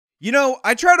You know,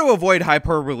 I try to avoid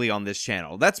hyperbole on this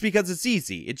channel. That's because it's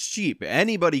easy, it's cheap,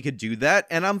 anybody could do that,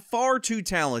 and I'm far too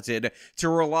talented to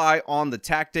rely on the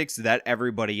tactics that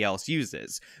everybody else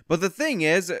uses. But the thing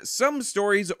is, some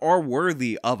stories are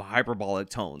worthy of hyperbolic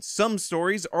tones. Some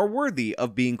stories are worthy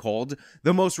of being called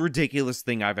the most ridiculous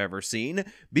thing I've ever seen,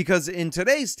 because in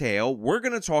today's tale, we're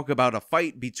going to talk about a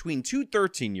fight between two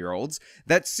 13-year-olds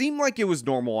that seemed like it was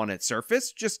normal on its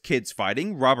surface, just kids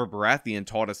fighting. Robert Baratheon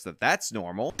taught us that that's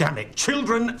normal. Damn it,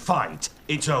 children fight.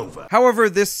 It's over. However,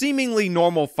 this seemingly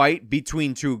normal fight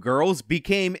between two girls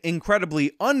became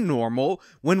incredibly unnormal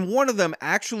when one of them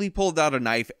actually pulled out a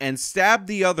knife and stabbed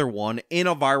the other one in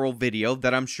a viral video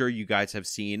that I'm sure you guys have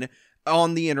seen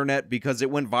on the internet because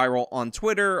it went viral on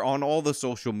Twitter, on all the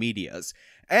social medias.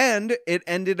 And it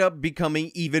ended up becoming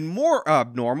even more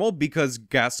abnormal because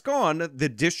Gasco, the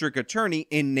district attorney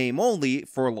in name only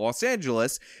for Los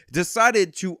Angeles,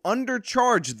 decided to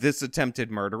undercharge this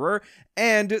attempted murderer,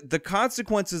 and the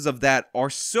consequences of that are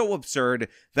so absurd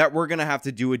that we're gonna have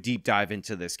to do a deep dive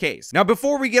into this case. Now,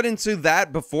 before we get into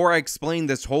that, before I explain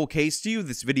this whole case to you,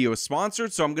 this video is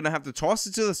sponsored, so I'm gonna have to toss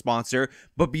it to the sponsor,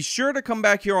 but be sure to come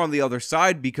back here on the other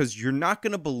side because you're not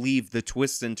gonna believe the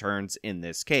twists and turns in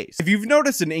this case. If you've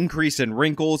noticed an increase in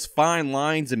wrinkles, fine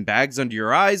lines, and bags under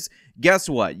your eyes, guess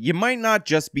what? You might not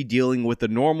just be dealing with the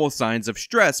normal signs of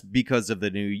stress because of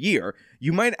the new year.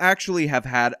 You might actually have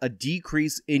had a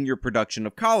decrease in your production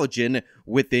of collagen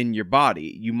within your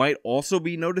body. You might also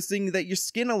be noticing that your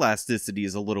skin elasticity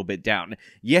is a little bit down,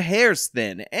 your hair's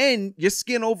thin, and your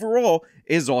skin overall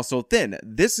is also thin.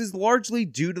 This is largely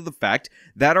due to the fact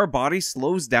that our body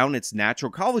slows down its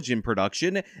natural collagen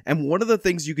production, and one of the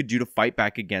things you could do to fight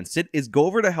back against it is go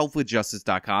over to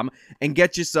healthwithjustice.com and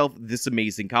get yourself this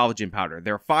amazing collagen powder.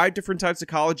 There are 5 different types of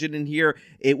collagen in here.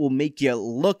 It will make you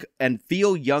look and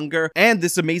feel younger, and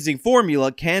this amazing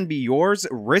formula can be yours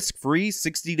risk-free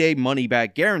 60-day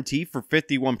money-back guarantee for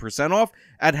 51% off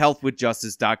at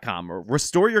healthwithjustice.com.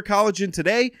 Restore your collagen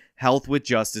today,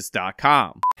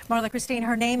 healthwithjustice.com. Marla Christine,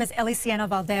 her name is Elisiana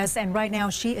Valdez, and right now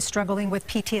she is struggling with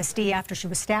PTSD after she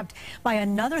was stabbed by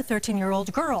another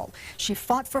 13-year-old girl. She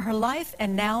fought for her life,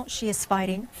 and now she is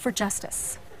fighting for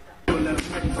justice.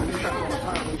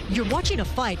 You're watching a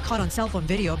fight caught on cell phone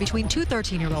video between two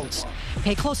 13-year-olds.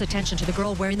 Pay close attention to the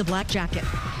girl wearing the black jacket.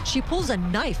 She pulls a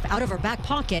knife out of her back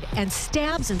pocket and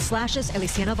stabs and slashes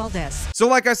Elisiana Valdez. So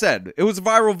like I said, it was a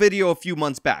viral video a few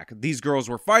months back. These girls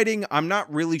were fighting. I'm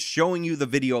not really showing you the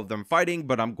video of them fighting,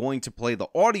 but I'm going to play the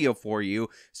audio for you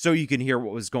so you can hear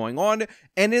what was going on.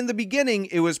 And in the beginning,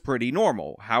 it was pretty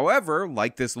normal. However,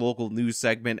 like this local news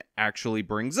segment actually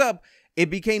brings up, it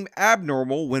became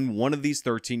abnormal when one of these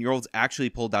 13-year-olds actually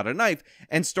pulled out a knife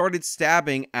and started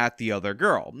stabbing at the other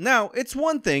girl. Now, it's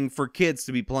one thing for kids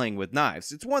to be playing with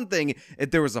knives. It's one thing if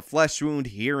there was a flesh wound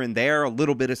here and there, a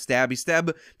little bit of stabby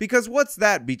stab, because what's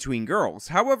that between girls?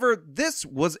 However, this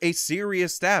was a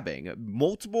serious stabbing.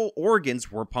 Multiple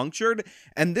organs were punctured,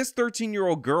 and this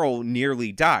 13-year-old girl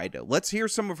nearly died. Let's hear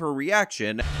some of her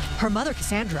reaction. Her mother,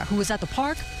 Cassandra, who was at the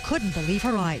park, couldn't believe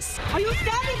her eyes. Are you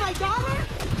stabbing my daughter?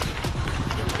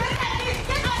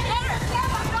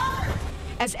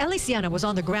 As Elisiana was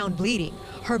on the ground bleeding,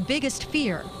 her biggest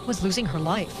fear was losing her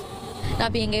life.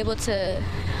 Not being able to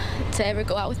ever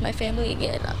go out with my family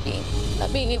again,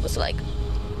 not being able to like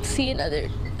see another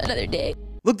day.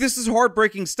 Look, this is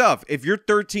heartbreaking stuff. If you're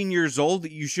 13 years old,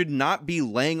 you should not be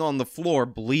laying on the floor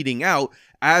bleeding out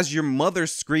as your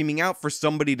mother's screaming out for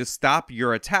somebody to stop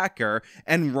your attacker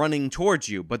and running towards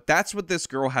you. But that's what this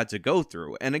girl had to go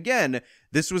through. And again,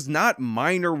 this was not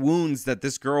minor wounds that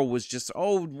this girl was just,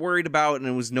 worried about and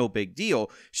it was no big deal.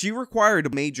 She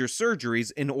required major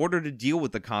surgeries in order to deal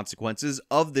with the consequences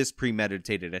of this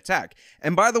premeditated attack.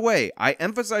 And by the way, I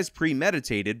emphasize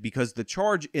premeditated because the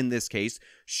charge in this case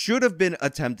should have been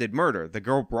attempted murder. The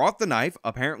girl brought the knife,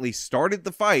 apparently started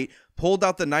the fight, pulled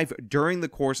out the knife during the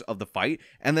course of the fight,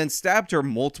 and then stabbed her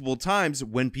multiple times.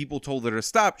 When people told her to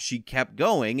stop, she kept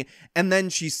going, and then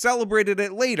she celebrated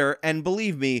it later, and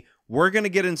believe me, we're gonna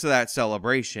get into that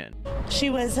celebration. She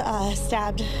was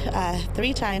stabbed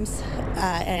 3 times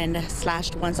and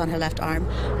slashed once on her left arm.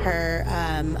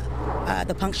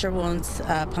 The puncture wounds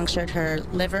punctured her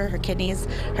liver, her kidneys,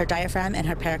 her diaphragm, and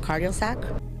her pericardial sac.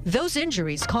 Those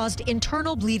injuries caused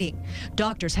internal bleeding.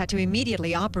 Doctors had to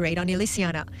immediately operate on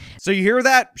Elisiana. So you hear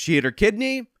that? She hit her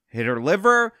kidney, hit her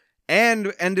liver,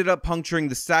 and ended up puncturing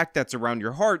the sac that's around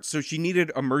your heart, so she needed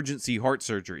emergency heart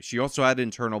surgery. She also had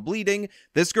internal bleeding.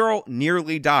 This girl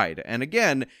nearly died. And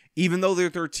again, even though they're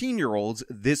 13-year-olds,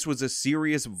 this was a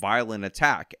serious violent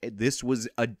attack. This was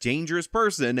a dangerous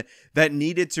person that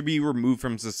needed to be removed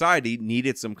from society,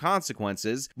 needed some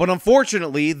consequences. But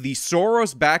unfortunately, the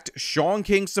Soros-backed, Shaun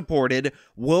King-supported,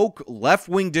 woke,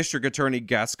 left-wing district attorney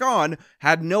Gascon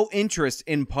had no interest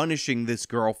in punishing this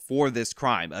girl for this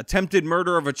crime. Attempted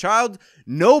murder of a child?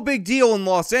 No big deal in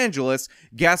Los Angeles.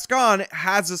 Gascon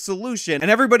has a solution,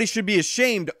 and everybody should be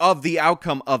ashamed of the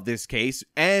outcome of this case,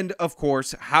 and of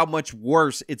course, how much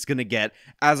worse it's gonna get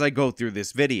as I go through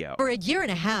this video. For a year and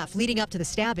a half leading up to the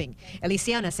stabbing,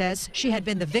 Elisiana says she had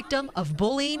been the victim of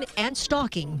bullying and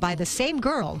stalking by the same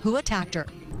girl who attacked her.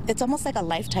 It's almost like a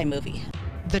Lifetime movie.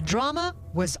 The drama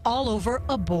was all over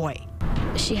a boy.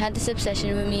 She had this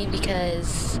obsession with me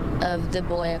because of the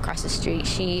boy across the street.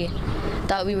 She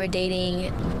thought we were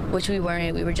dating, which we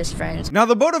weren't. We were just friends. Now,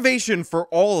 the motivation for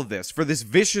all of this, for this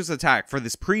vicious attack, for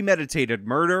this premeditated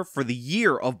murder, for the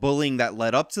year of bullying that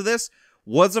led up to this,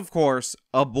 was, of course,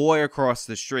 a boy across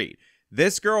the street.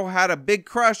 This girl had a big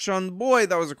crush on the boy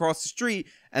that was across the street,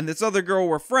 and this other girl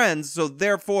were friends, so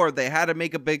therefore they had to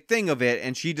make a big thing of it,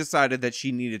 and she decided that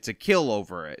she needed to kill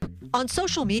over it. On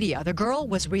social media, the girl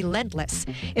was relentless,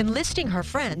 enlisting her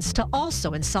friends to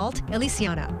also insult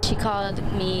Elisiana. She called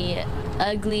me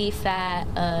ugly, fat.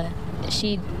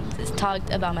 She talked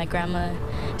about my grandma,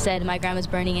 said my grandma's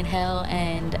burning in hell,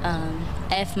 and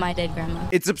F my dead grandma.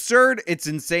 It's absurd, it's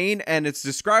insane, and it's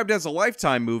described as a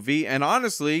Lifetime movie, and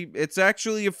honestly, it's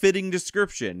actually a fitting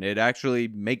description. It actually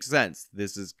makes sense.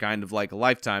 This is kind of like a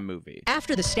Lifetime movie.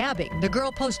 After the stabbing, the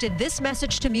girl posted this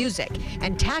message to music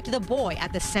and tagged the boy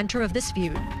at the center of this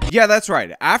feud. Yeah, that's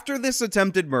right. After this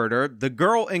attempted murder, the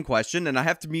girl in question, and I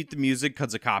have to mute the music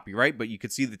because of copyright, but you can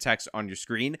see the text on your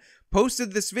screen,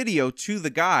 posted this video to the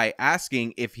guy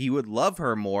asking if he would love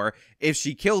her more if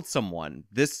she killed someone.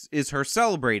 This is her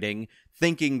celebrating,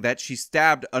 thinking that she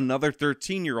stabbed another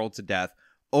 13-year-old to death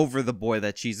over the boy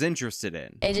that she's interested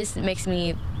in. It just makes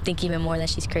me think even more that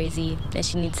she's crazy, that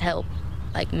she needs help,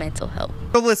 like mental help.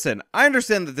 So listen, I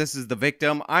understand that this is the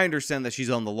victim. I understand that she's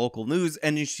on the local news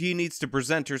and she needs to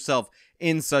present herself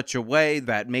in such a way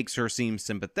that makes her seem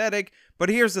sympathetic. But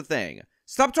here's the thing.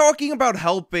 Stop talking about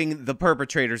helping the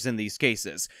perpetrators in these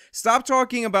cases. Stop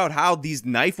talking about how these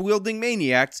knife-wielding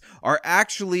maniacs are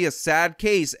actually a sad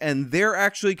case and they're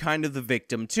actually kind of the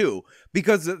victim too.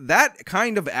 Because that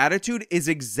kind of attitude is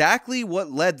exactly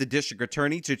what led the district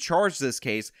attorney to charge this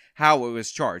case how it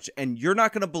was charged. And you're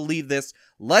not going to believe this.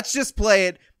 Let's just play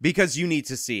it because you need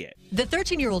to see it. The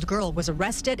 13-year-old girl was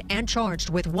arrested and charged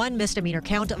with 1 misdemeanor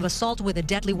count of assault with a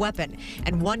deadly weapon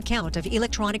and 1 count of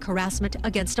electronic harassment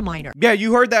against a minor. Yeah,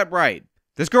 you heard that right.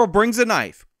 This girl brings a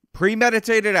knife,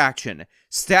 premeditated action,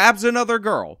 stabs another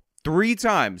girl 3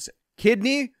 times,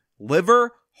 kidney,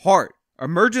 liver, heart.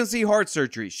 Emergency heart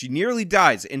surgery. She nearly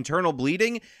dies, internal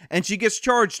bleeding, and she gets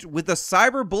charged with a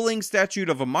cyberbullying statute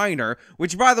of a minor,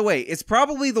 which, by the way, is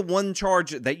probably the one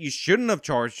charge that you shouldn't have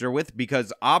charged her with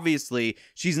because obviously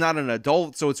she's not an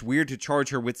adult, so it's weird to charge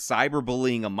her with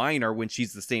cyberbullying a minor when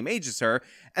she's the same age as her,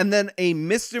 and then a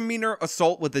misdemeanor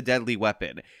assault with a deadly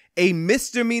weapon. A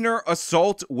misdemeanor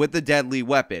assault with a deadly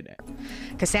weapon.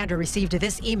 Cassandra received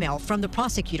this email from the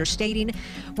prosecutor stating,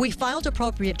 "We filed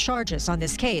appropriate charges on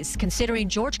this case considering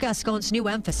George Gascon's new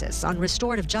emphasis on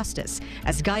restorative justice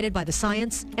as guided by the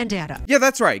science and data." Yeah,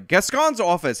 that's right. Gascon's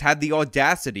office had the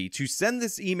audacity to send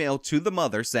this email to the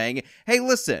mother saying, hey,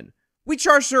 listen, we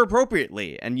charged her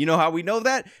appropriately. And you know how we know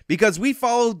that? Because we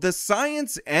followed the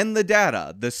science and the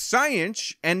data. The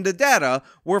science and the data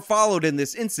were followed in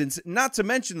this instance, not to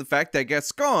mention the fact that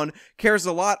Gascon cares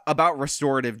a lot about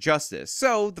restorative justice.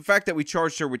 So the fact that we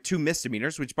charged her with 2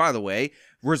 misdemeanors, which by the way,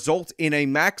 result in a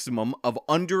maximum of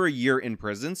under a year in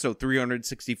prison. So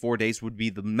 364 days would be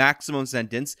the maximum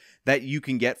sentence that you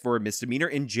can get for a misdemeanor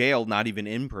in jail, not even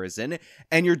in prison.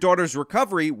 And your daughter's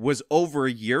recovery was over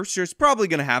a year. She's probably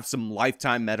going to have some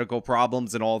lifetime medical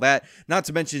problems and all that. Not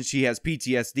to mention she has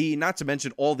PTSD, not to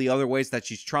mention all the other ways that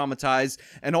she's traumatized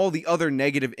and all the other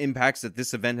negative impacts that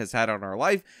this event has had on her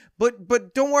life.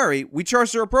 But don't worry, we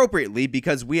charged her appropriately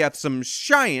because we have some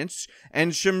science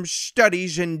and some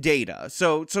studies and data.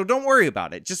 So don't worry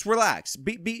about it. Just relax.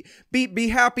 Be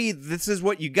happy this is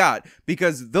what you got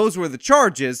because those were the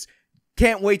charges.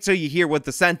 Can't wait till you hear what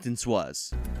the sentence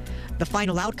was. The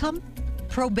final outcome?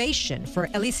 Probation for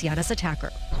Elisiana's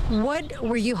attacker. What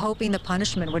were you hoping the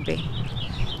punishment would be?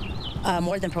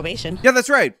 More than probation. Yeah, that's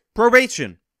right.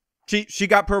 Probation. She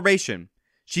got probation.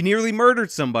 She nearly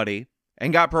murdered somebody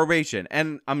and got probation.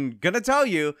 And I'm gonna tell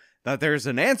you, that there's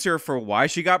an answer for why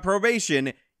she got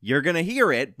probation. You're going to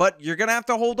hear it, but you're going to have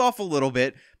to hold off a little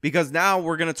bit because now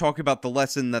we're going to talk about the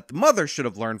lesson that the mother should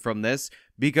have learned from this,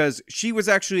 because she was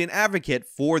actually an advocate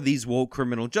for these woke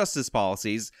criminal justice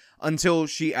policies until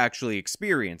she actually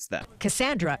experienced them.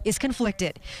 Cassandra is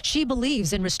conflicted. She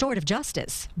believes in restorative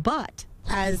justice, but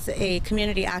as a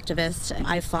community activist,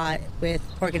 I fought with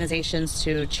organizations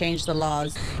to change the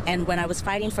laws. And when I was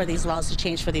fighting for these laws to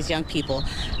change for these young people,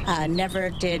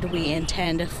 never did we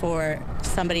intend for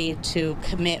somebody to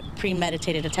commit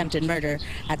premeditated attempted murder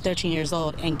at 13 years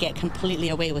old and get completely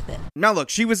away with it. Now look,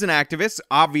 she was an activist,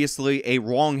 obviously a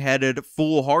wrong-headed,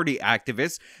 foolhardy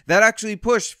activist that actually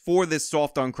pushed for this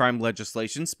soft on crime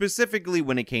legislation, specifically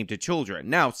when it came to children.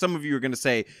 Now, some of you are going to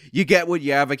say, you get what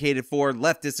you advocated for,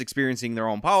 leftists experiencing their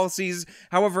own policies.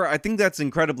 However, I think that's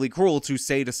incredibly cruel to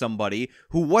say to somebody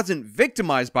who wasn't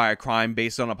victimized by a crime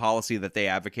based on a policy that they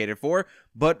advocated for,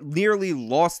 but nearly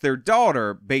lost their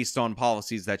daughter based on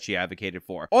policies that she advocated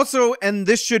for. Also, and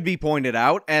this should be pointed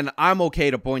out, and I'm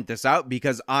okay to point this out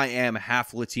because I am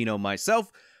half Latino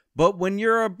myself, but when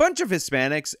you're a bunch of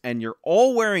Hispanics and you're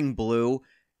all wearing blue,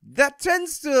 that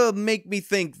tends to make me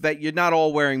think that you're not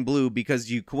all wearing blue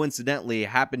because you coincidentally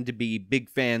happen to be big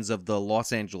fans of the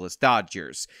Los Angeles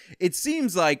Dodgers. It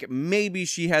seems like maybe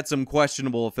she had some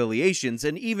questionable affiliations,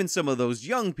 and even some of those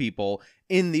young people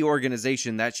in the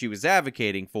organization that she was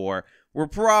advocating for were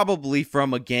probably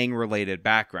from a gang-related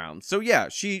background. So yeah,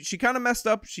 she kind of messed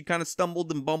up, she kind of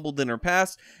stumbled and bumbled in her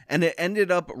past, and it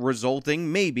ended up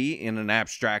resulting, maybe in an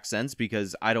abstract sense,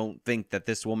 because I don't think that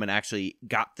this woman actually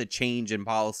got the change in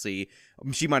policy.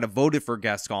 She might have voted for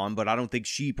Gascon, but I don't think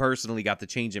she personally got the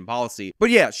change in policy. But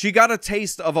yeah, she got a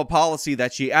taste of a policy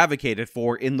that she advocated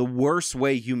for in the worst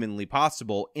way humanly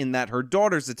possible, in that her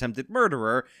daughter's attempted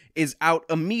murderer is out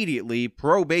immediately,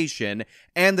 probation,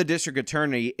 and the district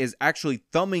attorney is actually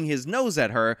thumbing his nose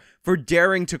at her for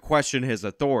daring to question his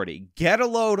authority. Get a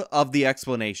load of the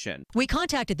explanation. We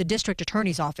contacted the district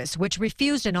attorney's office, which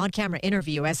refused an on-camera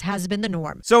interview, as has been the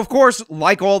norm. So of course,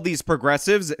 like all these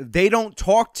progressives, they don't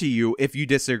talk to you if you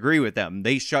disagree with them.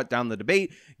 They shut down the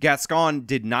debate. Gascon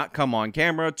did not come on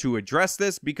camera to address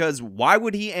this because why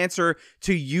would he answer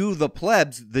to you, the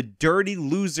plebs, the dirty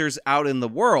losers out in the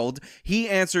world? He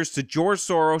answers to George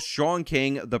Soros, Sean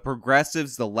King, the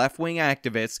progressives, the left-wing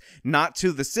activists, not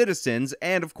to the citizens,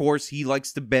 and of course, he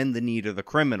likes to bend the knee to the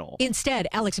criminal. Instead,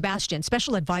 Alex Bastian,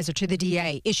 special advisor to the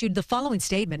DA, issued the following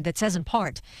statement that says in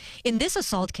part, "In this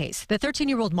assault case, the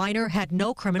 13-year-old minor had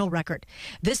no criminal record.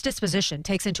 This disposition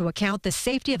takes into account the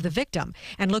safety of the victim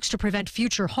and looks to prevent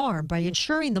future harm by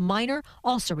ensuring the minor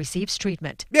also receives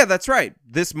treatment." Yeah, that's right.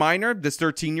 This minor, this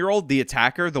 13-year-old, the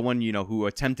attacker, the one, who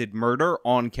attempted murder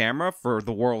on camera for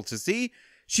the world to see,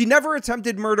 she never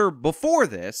attempted murder before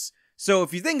this. So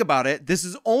if you think about it, this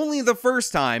is only the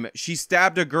first time she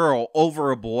stabbed a girl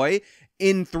over a boy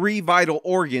in 3 vital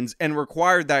organs and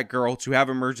required that girl to have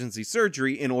emergency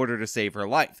surgery in order to save her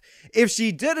life. If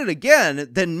she did it again,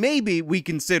 then maybe we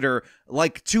consider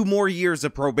like 2 more years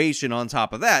of probation on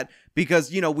top of that,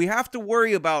 because, we have to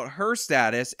worry about her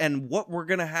status and what we're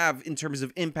going to have in terms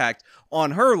of impact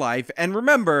on her life. And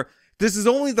remember, this is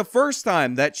only the first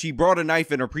time that she brought a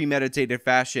knife in a premeditated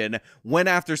fashion, went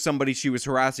after somebody she was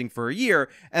harassing for a year,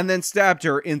 and then stabbed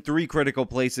her in 3 critical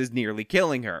places, nearly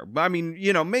killing her. I mean,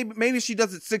 maybe she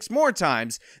does it 6 more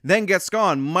times, then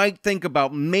Gascon might think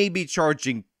about maybe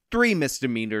charging 3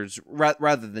 misdemeanors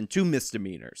rather than 2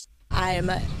 misdemeanors.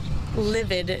 I'm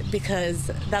livid because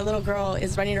that little girl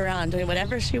is running around doing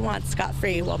whatever she wants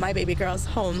scot-free while my baby girl's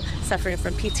home suffering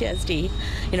from PTSD,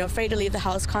 afraid to leave the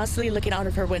house, constantly looking out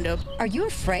of her window. Are you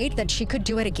afraid that she could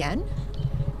do it again?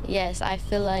 Yes, I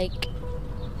feel like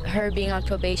her being on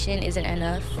probation isn't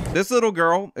enough. This little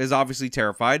girl is obviously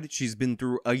terrified. She's been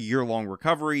through a year-long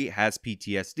recovery, has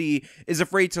PTSD, is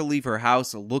afraid to leave her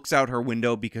house, looks out her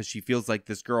window because she feels like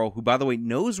this girl, who by the way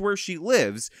knows where she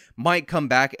lives, might come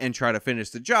back and try to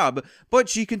finish the job, but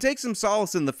she can take some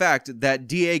solace in the fact that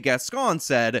DA Gascon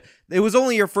said it was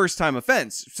only her first time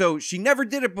offense, so she never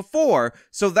did it before,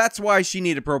 so that's why she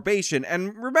needed probation.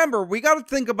 And remember, we gotta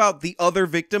think about the other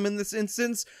victim in this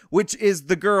instance, which is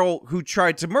the girl who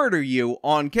tried to murder you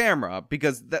on camera,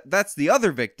 because that's the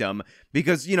other victim,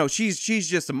 because she's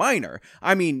just a minor.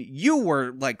 I mean, you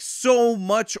were like so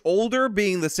much older,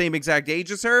 being the same exact age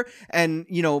as her, and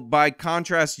by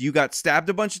contrast you got stabbed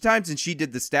a bunch of times and she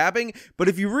did the stabbing. But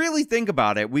if you really think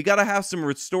about it, we gotta have some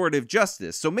restorative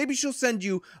justice, so maybe she'll send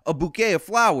you a bouquet of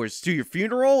flowers to your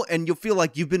funeral and you'll feel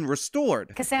like you've been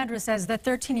restored. Cassandra says the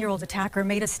 13-year-old attacker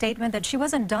made a statement that she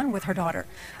wasn't done with her daughter.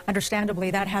 Understandably,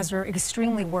 that has her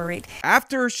extremely worried.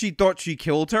 After she thought she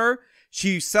killed her,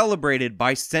 she celebrated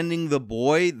by sending the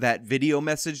boy that video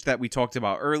message that we talked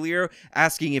about earlier,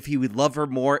 asking if he would love her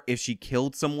more if she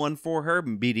killed someone for her,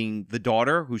 beating the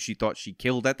daughter who she thought she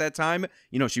killed at that time.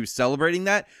 You know, she was celebrating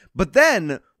that. But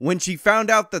then when she found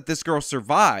out that this girl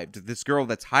survived, this girl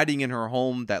that's hiding in her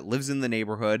home that lives in the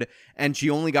neighborhood, and she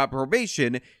only got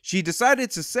probation, she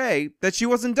decided to say that she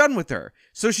wasn't done with her.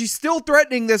 So she's still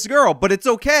threatening this girl, but it's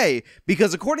okay,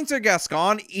 because according to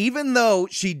Gascon, even though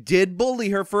she did bully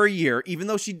her for a year, even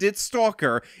though she did stalk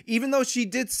her, even though she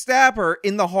did stab her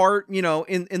in the heart, you know,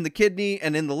 in the kidney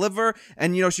and in the liver,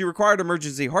 and, you know, she required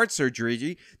emergency heart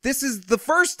surgery, this is the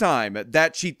first time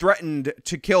that she threatened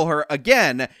to kill her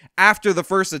again after the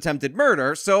first attempted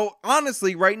murder. So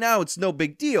honestly, right now, it's no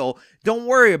big deal. Don't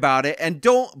worry about it, and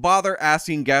don't bother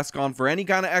asking Gascon for any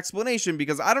kind of explanation,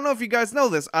 because I don't know if you guys know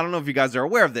this, I don't know if you guys are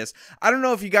aware of this, I don't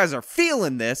know if you guys are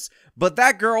feeling this, but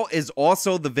that girl is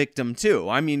also the victim too.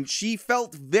 I mean, she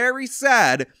felt very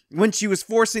sad when she was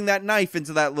forcing that knife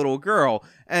into that little girl,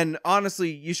 and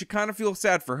honestly, you should kind of feel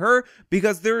sad for her,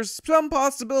 because there's some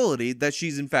possibility that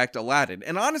she's in fact Aladdin.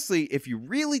 And honestly, if you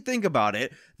really think about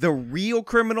it, the real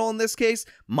criminal in this case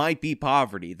might be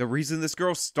poverty. The reason this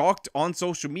girl stalked on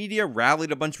social media,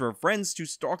 rallied a bunch of her friends to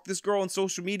stalk this girl on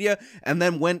social media, and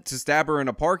then went to stab her in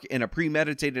a park in a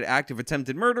premeditated act of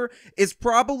attempted murder, is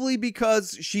probably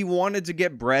because she wanted to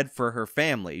get bread for her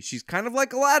family. She's kind of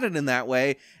like Aladdin in that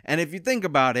way, and if you think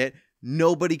about it,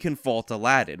 nobody can fault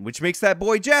Aladdin, which makes that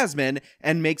boy Jasmine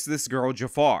and makes this girl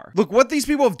Jafar. Look, what these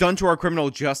people have done to our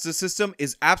criminal justice system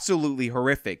is absolutely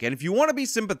horrific, and if you want to be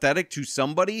sympathetic to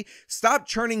somebody, stop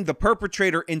turning the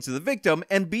perpetrator into the victim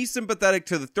and be sympathetic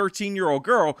to the 13-year-old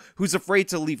girl who's afraid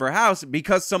to leave her house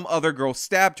because some other girl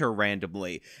stabbed her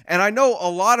randomly. And I know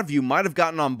a lot of you might have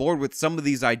gotten on board with some of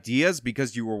these ideas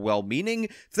because you were well-meaning.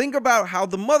 Think about how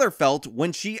the mother felt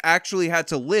when she actually had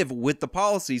to live with the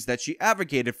policies that she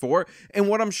advocated for in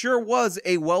what I'm sure was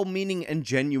a well-meaning and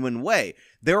genuine way.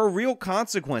 There are real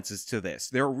consequences to this.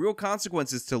 There are real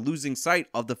consequences to losing sight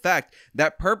of the fact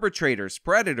that perpetrators,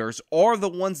 predators, are the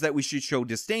ones that we should show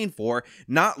disdain for,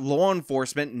 not law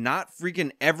enforcement, not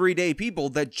freaking everyday people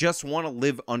that just want to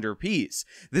live under peace.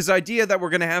 This idea that we're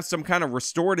going to have some kind of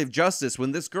restorative justice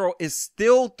when this girl is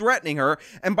still threatening her,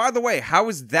 and by the way, how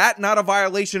is that not a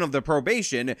violation of the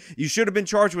probation? You should have been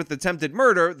charged with attempted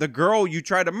murder. The girl you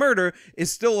try to murder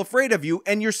is still afraid of you,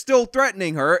 and you're still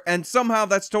threatening her, and somehow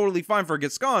that's totally fine for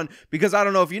Gascon, because I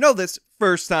don't know if you know this,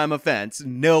 first time offense,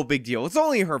 no big deal. It's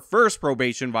only her first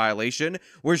probation violation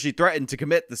where she threatened to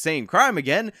commit the same crime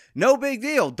again. No big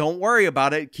deal. Don't worry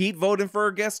about it. Keep voting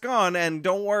for Gascon, and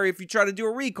don't worry if you try to do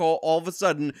a recall, all of a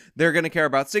sudden they're going to care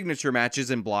about signature matches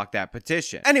and block that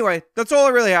petition. Anyway, that's all I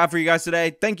really have for you guys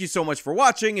today. Thank you so much for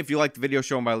watching. If you liked the video,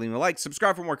 show them by leaving a like,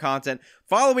 subscribe for more content,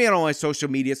 follow me on all my social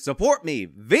media, support me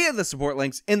via the support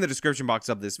links in the description box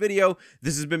of this video.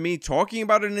 This has been me talking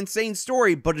about an insane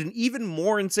story, but an even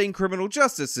more insane criminal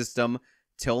justice system.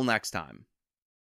 Till next time.